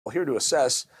here to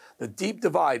assess the deep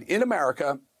divide in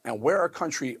America and where our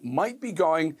country might be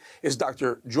going is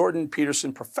Dr. Jordan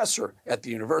Peterson, professor at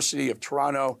the University of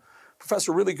Toronto.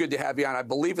 Professor, really good to have you on. I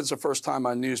believe it's the first time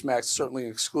on Newsmax, certainly an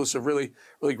exclusive. Really,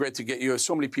 really great to get you.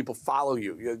 So many people follow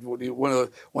you. You're one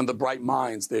of the bright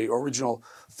minds, the original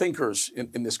thinkers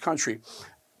in this country.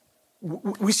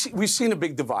 We've seen a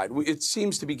big divide. It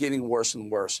seems to be getting worse and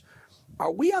worse.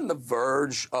 Are we on the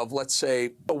verge of, let's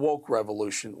say, a woke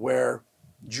revolution where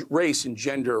race and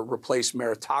gender replace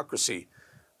meritocracy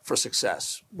for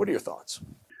success? What are your thoughts?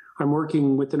 I'm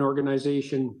working with an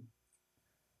organization.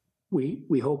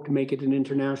 We hope to make it an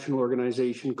international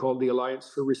organization called the Alliance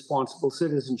for Responsible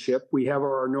Citizenship. We have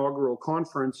our inaugural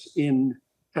conference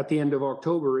at the end of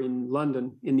October in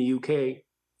London, in the UK.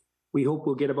 We hope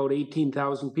we'll get about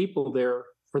 18,000 people there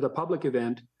for the public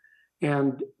event.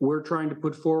 And we're trying to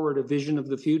put forward a vision of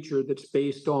the future that's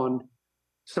based on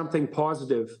something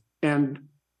positive. And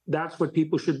that's what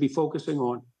people should be focusing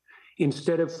on,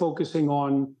 instead of focusing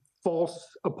on false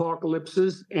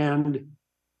apocalypses and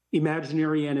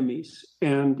imaginary enemies.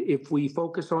 And if we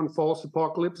focus on false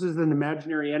apocalypses and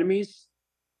imaginary enemies,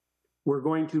 we're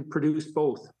going to produce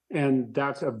both. And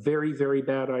that's a very, very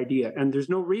bad idea. And there's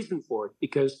no reason for it,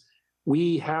 because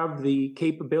we have the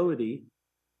capability,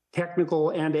 technical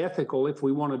and ethical, if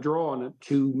we want to draw on it,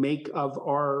 to make of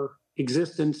our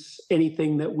existence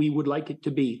anything that we would like it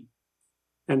to be.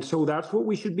 And so that's what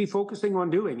we should be focusing on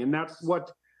doing. And that's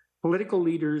what political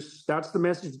leaders, that's the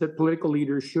message that political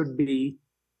leaders should be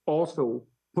also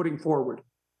putting forward,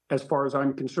 as far as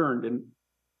I'm concerned.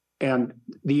 And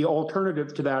the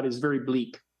alternative to that is very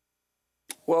bleak.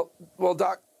 Well,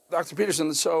 Dr.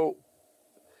 Peterson, so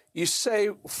you say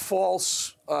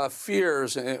false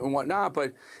fears and whatnot,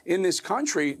 but in this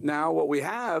country now what we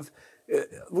have,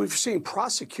 we've seen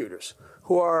prosecutors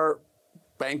who are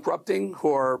bankrupting,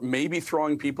 who are maybe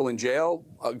throwing people in jail,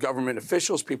 government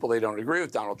officials, people they don't agree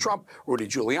with, Donald Trump, Rudy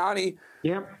Giuliani,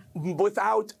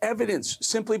 without evidence,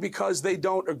 simply because they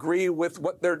don't agree with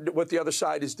what the other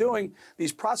side is doing.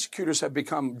 These prosecutors have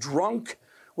become drunk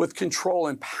with control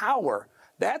and power.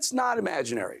 That's not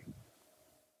imaginary.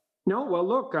 No, well,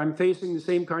 look, I'm facing the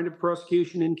same kind of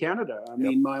prosecution in Canada. I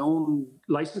mean, my own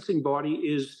licensing body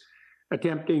is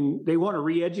attempting, they want to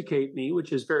re-educate me,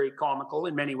 which is very comical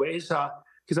in many ways,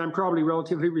 because I'm probably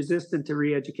relatively resistant to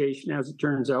re-education, as it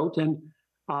turns out. And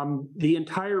the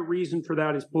entire reason for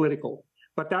that is political.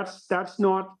 But that's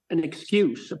not an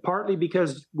excuse, partly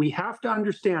because we have to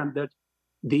understand that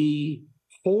the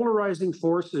polarizing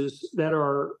forces that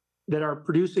are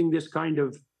producing this kind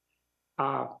of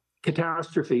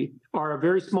catastrophe are a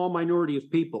very small minority of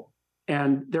people,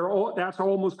 and that's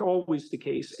almost always the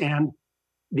case. And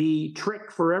the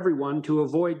trick for everyone to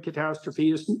avoid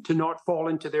catastrophe is to not fall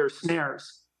into their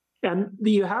snares. And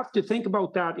you have to think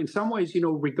about that in some ways,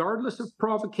 regardless of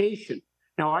provocation.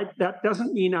 Now, that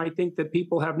doesn't mean I think that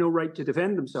people have no right to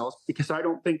defend themselves, because I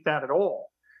don't think that at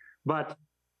all. But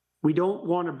we don't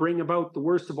want to bring about the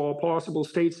worst of all possible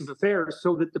states of affairs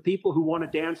so that the people who want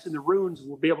to dance in the ruins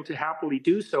will be able to happily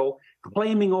do so,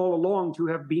 claiming all along to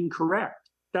have been correct.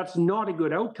 That's not a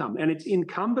good outcome. And it's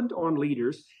incumbent on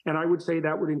leaders, and I would say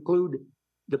that would include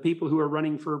the people who are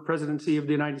running for presidency of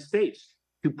the United States,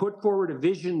 to put forward a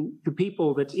vision to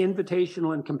people that's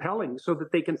invitational and compelling so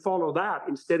that they can follow that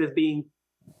instead of being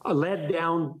led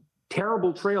down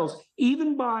terrible trails,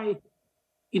 even by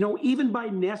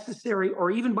necessary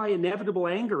or even by inevitable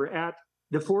anger at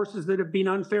the forces that have been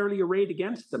unfairly arrayed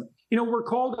against them. We're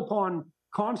called upon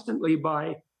constantly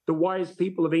by the wise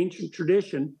people of ancient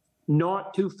tradition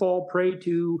not to fall prey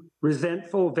to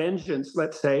resentful vengeance,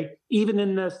 let's say, even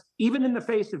in the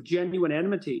face of genuine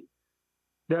enmity.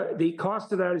 The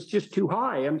cost of that is just too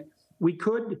high. And we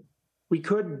could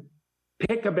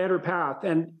pick a better path,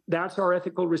 and that's our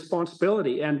ethical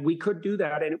responsibility. And we could do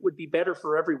that, and it would be better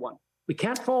for everyone. We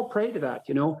can't fall prey to that,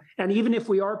 and even if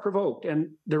we are provoked, and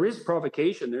there is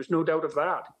provocation, there's no doubt of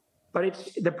that,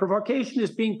 but the provocation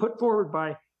is being put forward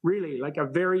by really like a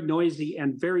very noisy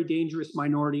and very dangerous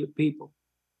minority of people.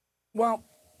 Well,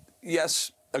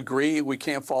 yes, agree, we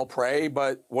can't fall prey,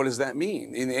 but what does that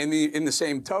mean? In the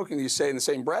same token, you say, in the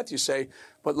same breath, you say,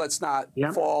 but let's not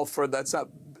let's not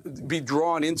be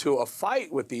drawn into a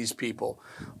fight with these people.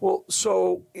 Well,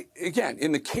 so again,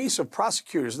 in the case of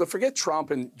prosecutors, forget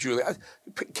Trump and Giuliani,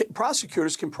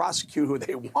 prosecutors can prosecute who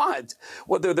they want,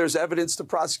 whether there's evidence to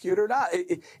prosecute or not.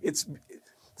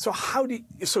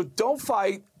 So don't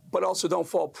fight, but also don't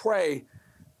fall prey.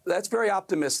 That's very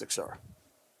optimistic, sir.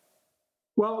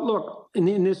 Well, look,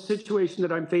 in this situation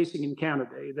that I'm facing in Canada,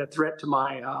 that threat to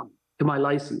my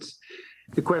license,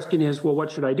 the question is, well, what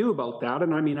should I do about that?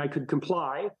 And I mean, I could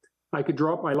comply, I could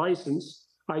drop my license.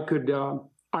 I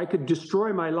could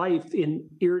destroy my life in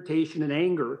irritation and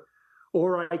anger,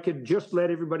 or I could just let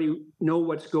everybody know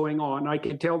what's going on. I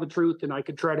could tell the truth, and I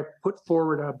could try to put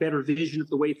forward a better vision of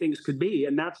the way things could be.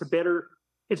 And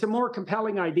it's a more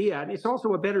compelling idea. And it's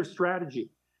also a better strategy.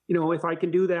 You know, if I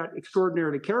can do that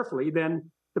extraordinarily carefully, then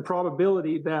the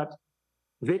probability that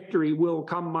victory will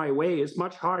come my way is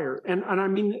much higher. And I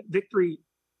mean victory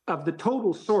of the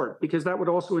total sort, because that would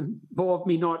also involve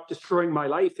me not destroying my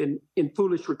life in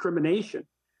foolish recrimination.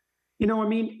 You know, I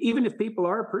mean, even if people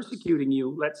are persecuting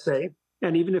you, let's say,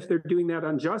 and even if they're doing that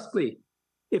unjustly,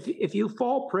 if you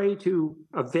fall prey to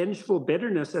a vengeful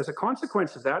bitterness as a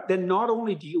consequence of that, then not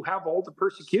only do you have all the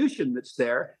persecution that's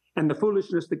there and the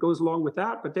foolishness that goes along with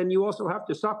that, but then you also have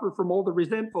to suffer from all the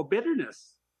resentful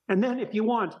bitterness. And then if you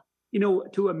want, you know,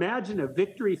 to imagine a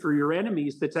victory for your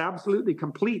enemies that's absolutely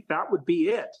complete, that would be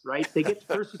it, right? They get to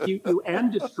persecute you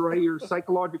and destroy your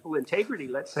psychological integrity,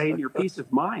 let's say, and your peace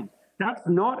of mind. That's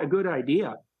not a good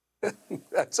idea.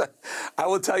 I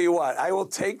will tell you what, I will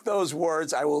take those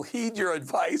words, I will heed your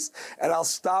advice, and I'll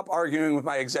stop arguing with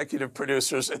my executive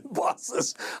producers and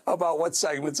bosses about what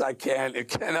segments I can and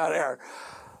cannot air.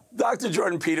 Dr.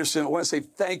 Jordan Peterson, I want to say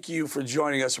thank you for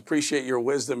joining us. Appreciate your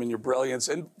wisdom and your brilliance.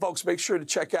 And folks, make sure to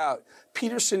check out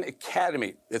Peterson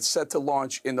Academy. It's set to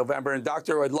launch in November. And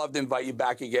Doctor, I'd love to invite you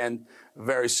back again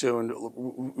very soon.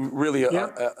 Really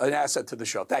an asset to the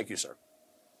show. Thank you, sir.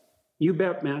 You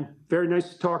bet, man. Very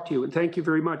nice to talk to you. And thank you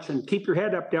very much. And keep your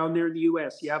head up down there in the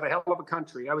U.S. You have a hell of a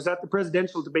country. I was at the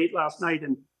presidential debate last night,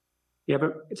 and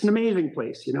it's an amazing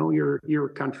place, you know, your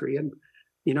country. And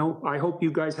you know, I hope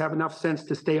you guys have enough sense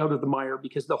to stay out of the mire,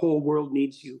 because the whole world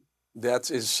needs you. That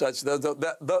is such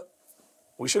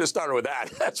we should have started with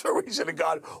that. That's where we should have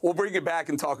gone. We'll bring you back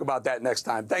and talk about that next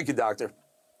time. Thank you, Doctor.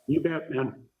 You bet,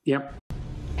 man. Yep.